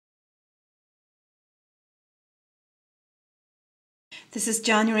This is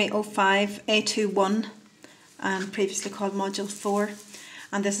January 05 A21, previously called Module 4,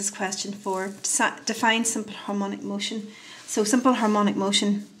 and this is question 4. Define simple harmonic motion. So simple harmonic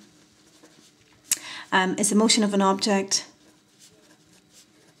motion is the motion of an object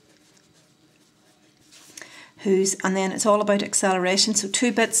and then it's all about acceleration, so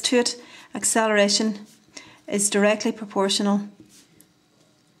 2 bits to it. Acceleration is directly proportional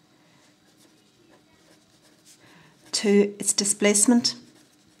to its displacement,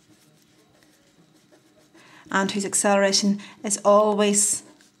 and whose acceleration is always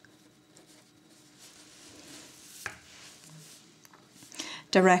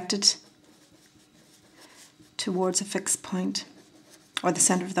directed towards a fixed point, or the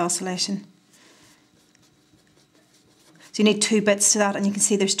centre of the oscillation. So you need 2 bits to that, and you can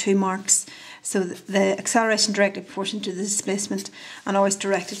see there's 2 marks. So the acceleration directly proportional to the displacement and always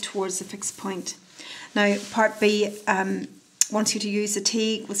directed towards the fixed point. Now part B wants you to use the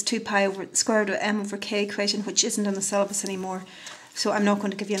t equals 2 pi over the square root of m over k equation, which isn't in the syllabus anymore, so I'm not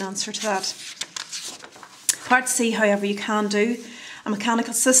going to give you an answer to that. Part C, however, you can do. A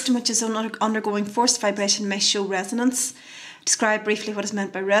mechanical system which is undergoing forced vibration may show resonance. Describe briefly what is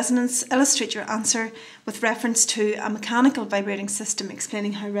meant by resonance. Illustrate your answer with reference to a mechanical vibrating system,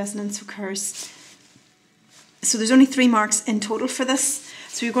 explaining how resonance occurs. So there's only 3 marks in total for this.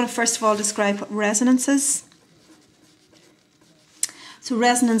 So you're going to first of all describe what resonance is. So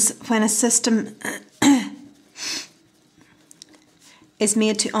resonance, when a system is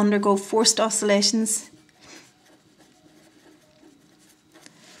made to undergo forced oscillations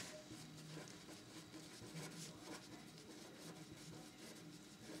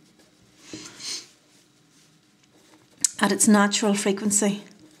at its natural frequency,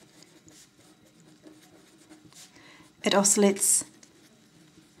 it oscillates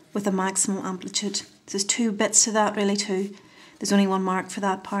with a maximum amplitude. There's 2 bits to that, really, too. There's only 1 mark for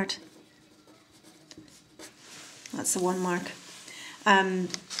that part. That's the 1 mark.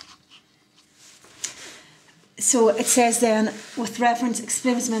 So it says then, with reference,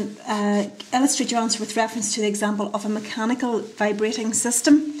 illustrate your answer with reference to the example of a mechanical vibrating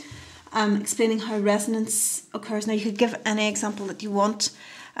system, explaining how resonance occurs. Now you could give any example that you want,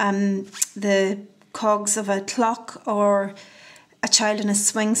 the cogs of a clock, or a child in a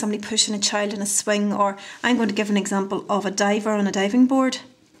swing, somebody pushing a child in a swing, or I'm going to give an example of a diver on a diving board.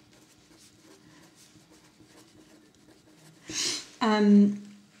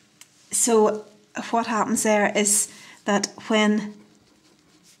 So what happens there is that when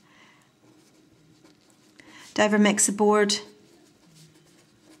diver makes the board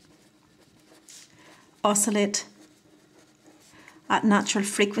oscillate at natural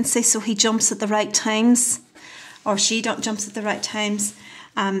frequency, so he jumps at the right times, or she jumps at the right times,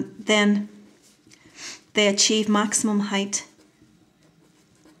 then they achieve maximum height.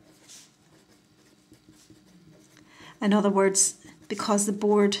 In other words, because the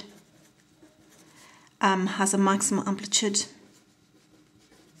board has a maximum amplitude,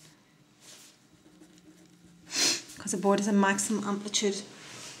 because the board has a maximum amplitude.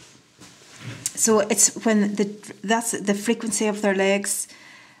 So it's when that's the frequency of their legs,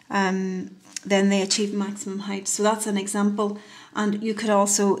 then they achieve maximum height. So that's an example, and you could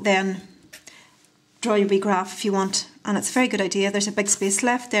also then draw your wee graph if you want, and it's a very good idea. There's a big space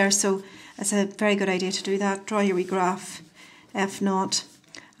left there, so it's a very good idea to do that. Draw your wee graph, F0,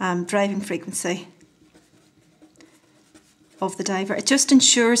 driving frequency of the diver. It just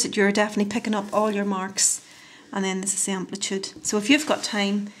ensures that you're definitely picking up all your marks, and then this is the amplitude. So if you've got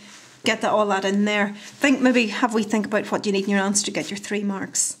time, get all that in there. Think about what you need in your answer to get your 3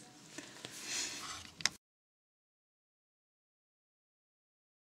 marks.